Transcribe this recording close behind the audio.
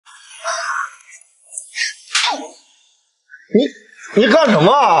你干什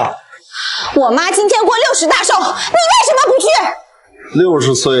么啊？我妈今天过60大寿，你为什么不去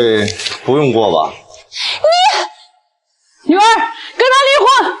？60岁不用过吧？女儿，跟他离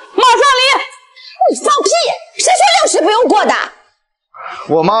婚，马上离！你放屁！谁说60不用过的？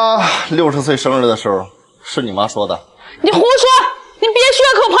我妈60岁生日的时候，是你妈说的。你胡说！你别血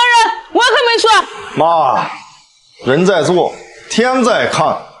口喷人，我可没说。妈，人在做，天在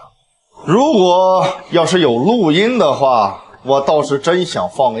看。如果要是有录音的话，我倒是真想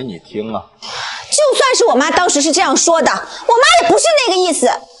放给你听啊。就算是我妈当时是这样说的，我妈也不是那个意思。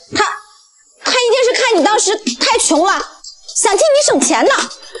她一定是看你当时太穷了，想替你省钱呢。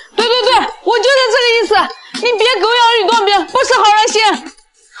对，我就是这个意思。你别狗咬吕洞宾，不是好人心。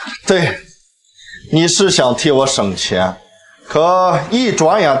对，你是想替我省钱，可一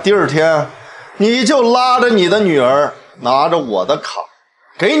转眼第2天，你就拉着你的女儿，拿着我的卡，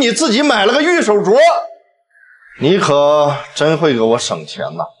给你自己买了个玉手镯。你可真会给我省钱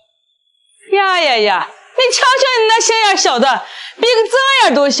呐！呀！你瞧瞧你那心眼小的，比个针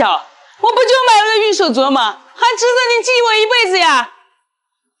眼都小。我不就买了个玉手镯吗？还值得你记我一辈子呀！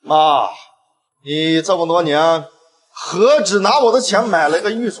妈，你这么多年何止拿我的钱买了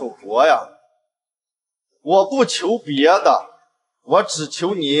个玉手镯呀？我不求别的，我只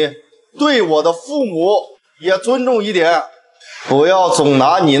求你对我的父母也尊重一点，不要总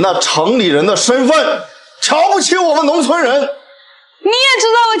拿你那城里人的身份瞧不起我们农村人。你也知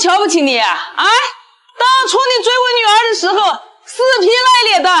道我瞧不起你啊！当初你追我女儿的时候，死皮赖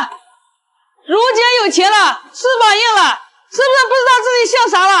脸的，如今有钱了，翅膀硬了，是不是不知道自己像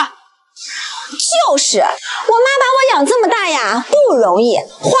啥了？就是，我妈把我养这么大呀，不容易，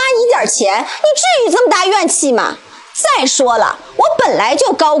花一点钱，你至于这么大怨气吗？再说了，我本来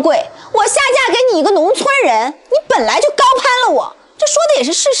就高贵，我下嫁给你一个农村人，你本来就高攀了我，这说的也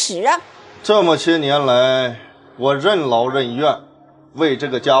是事实啊。这么些年来，我任劳任怨，为这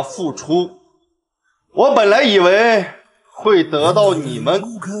个家付出，我本来以为会得到你们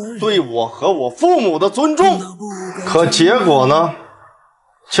对我和我父母的尊重，可结果呢，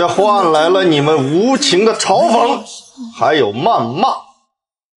却换来了你们无情的嘲讽，还有谩骂。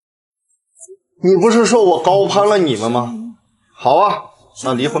你不是说我高攀了你们吗？好啊，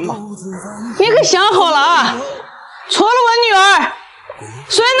那离婚吧。你可想好了啊！除了我女儿，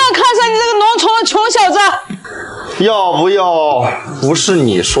谁能看上你这个农村的穷小子？要不要不是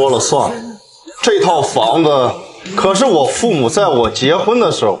你说了算，这套房子可是我父母在我结婚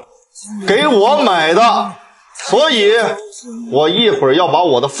的时候给我买的，所以我一会儿要把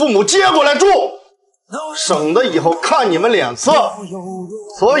我的父母接过来住，省得以后看你们脸色。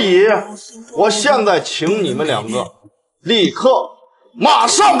所以我现在请你们2个立刻马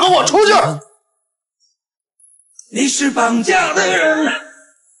上跟我出去。你是绑架的人，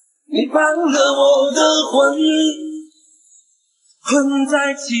你绑了我的魂，困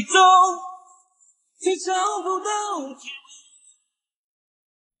在其中却找不到结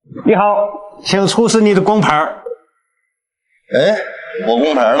尾。你好，请出示你的工牌。哎，我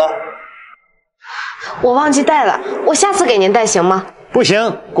工牌呢？我忘记带了，我下次给您带行吗？不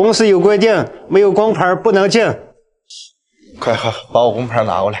行，公司有规定，没有工牌不能进。快，把我工牌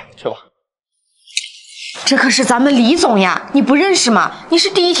拿过来，去吧。这可是咱们李总呀，你不认识吗？你是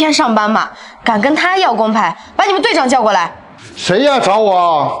第1天上班嘛，敢跟他要工牌，把你们队长叫过来。谁呀？找我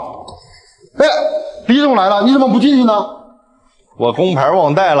啊？哎，李总来了，你怎么不进去呢？我工牌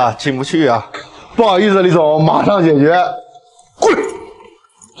忘带了，进不去啊。不好意思，李总，马上解决。滚！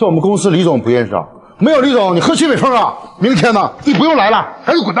这我们公司李总不认识啊？没有李总，你喝西北风啊！明天呢，你不用来了，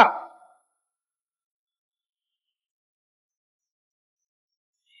赶紧滚蛋！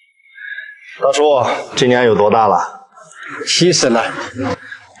大叔，今年有多大了？70了。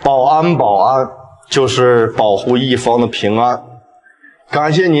保安就是保护一方的平安。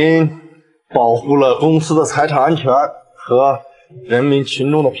感谢您保护了公司的财产安全和人民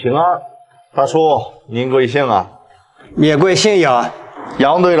群众的平安。大叔，您贵姓啊？免贵姓杨。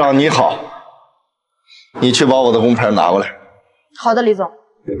杨队长你好，你去把我的工牌拿过来。好的，李总。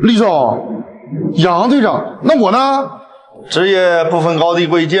李总，杨队长，那我呢？职业不分高低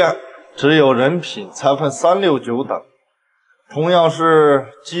贵贱，只有人品才分3、6、9等。同样是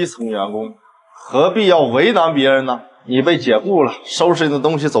基层员工，何必要为难别人呢？你被解雇了，收拾你的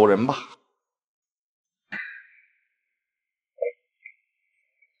东西走人吧。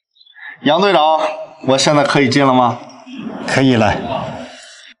杨队长，我现在可以进了吗？可以了。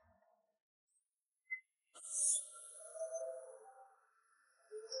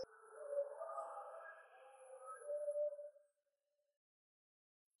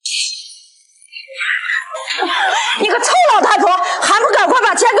你个臭老太婆，还不赶快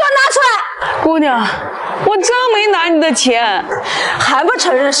把钱给我拿出来！姑娘，我真没拿你的钱，还不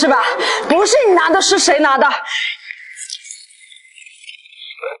承认是吧？不是你拿的，是谁拿的？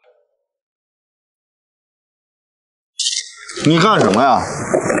你干什么呀？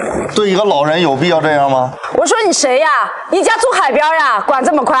对一个老人有必要这样吗？我说你谁呀？你家住海边呀？管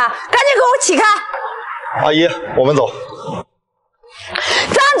这么宽？赶紧给我起开！阿姨，我们走。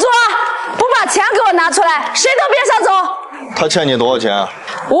站住！不把钱给我拿出来，谁都别想走！他欠你多少钱啊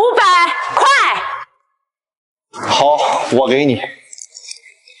500，快！好，我给你。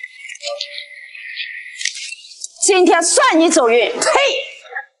今天算你走运。呸！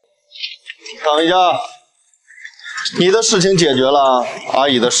等一下，你的事情解决了，阿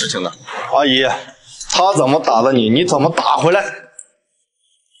姨的事情呢？阿姨，他怎么打的你，你怎么打回来？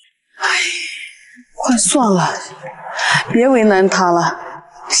快算了，别为难他了。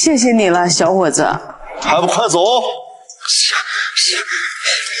谢谢你了，小伙子。还不快走！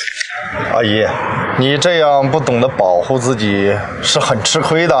阿姨，你这样不懂得保护自己是很吃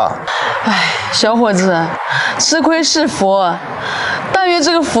亏的。哎，小伙子，吃亏是福，但愿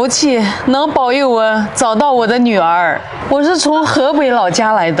这个福气能保佑我找到我的女儿。我是从河北老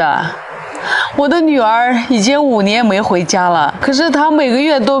家来的，我的女儿已经5年没回家了，可是她每个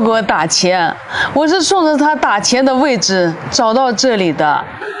月都给我打钱，我是顺着她打钱的位置找到这里的。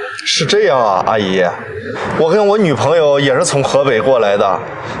是这样啊，阿姨，我跟我女朋友也是从河北过来的，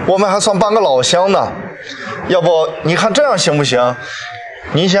我们还算半个老乡呢。要不你看这样行不行？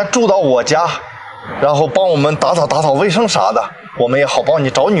您先住到我家，然后帮我们打扫卫生啥的，我们也好帮你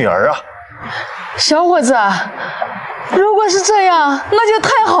找女儿啊。小伙子，如果是这样，那就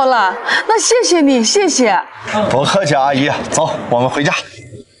太好了。那谢谢你，谢谢。不客气，阿姨，走，我们回家。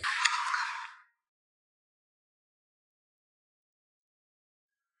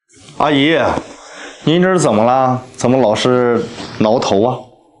阿姨，您这是怎么了？怎么老是挠头啊？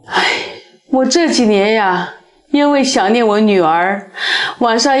我这几年呀，因为想念我女儿，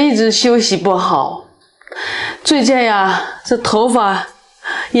晚上一直休息不好。最近呀，这头发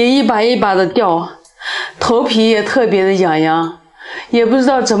也一把一把的掉，头皮也特别的痒痒，也不知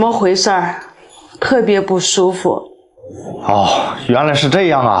道怎么回事儿，特别不舒服。哦，原来是这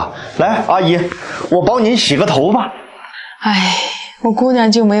样啊！来，阿姨，我帮您洗个头发。哎，我姑娘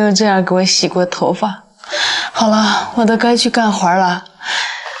就没有这样给我洗过头发。好了，我都该去干活了。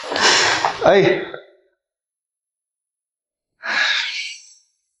哎，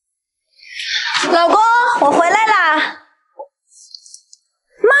老公，我回来啦！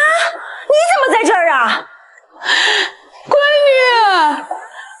妈，你怎么在这儿啊？闺女，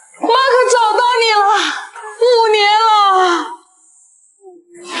妈可找到你了，5年了。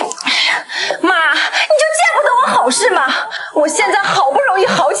妈，你就见不得我好事吗？我现在好不容易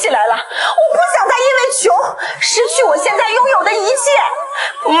好起来了，我不想再因为穷失去我现在拥有的一切。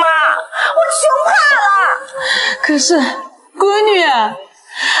妈，我穷怕了。可是，闺女，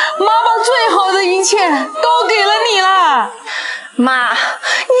妈把最好的一切都给了你了。妈，你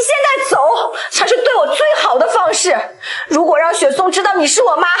现在走才是对我最好的方式。如果让雪松知道你是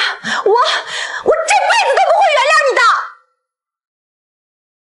我妈，我这辈子都不会原谅你的。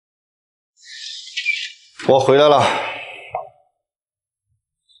我回来了。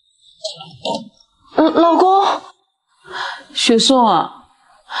老公，雪松啊，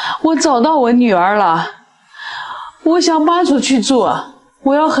我找到我女儿了，我想搬出去住，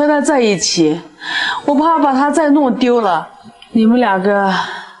我要和她在一起，我怕把她再弄丢了。你们2个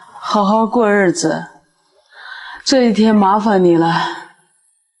好好过日子，这一天麻烦你了，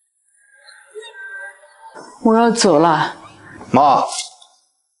我要走了。妈，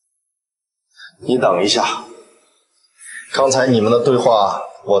你等一下，刚才你们的对话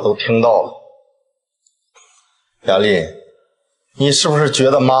我都听到了。雅丽，你是不是觉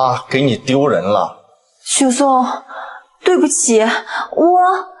得妈给你丢人了？雪松，对不起，我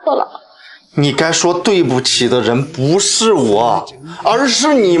错了。你该说对不起的人不是我，而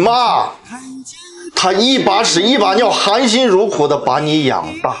是你妈。她一把屎一把尿，含辛茹苦的把你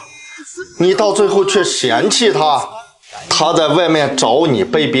养大，你到最后却嫌弃她。她在外面找你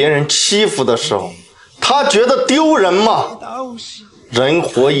被别人欺负的时候，她觉得丢人吗？人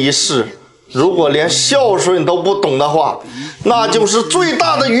活一世，如果连孝顺都不懂的话，那就是最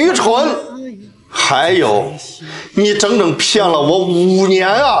大的愚蠢。还有，你整整骗了我5年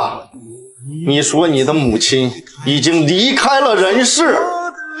啊！你说你的母亲已经离开了人世，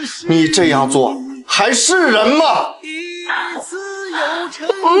你这样做还是人吗？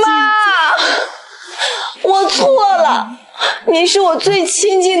妈，我错了，你是我最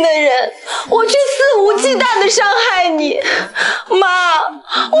亲近的人，我却肆无忌惮地伤害你。妈，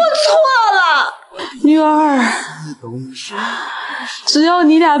我错了。女儿，只要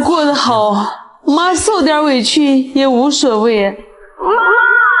你俩过得好，妈受点委屈也无所谓。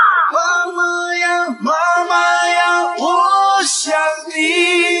妈妈呀，妈妈呀，我想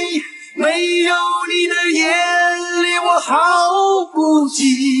你，没有你的夜里我好孤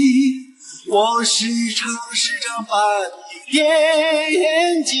寂，我时常把你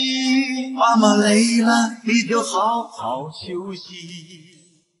惦记。妈妈累了，你就好好休息。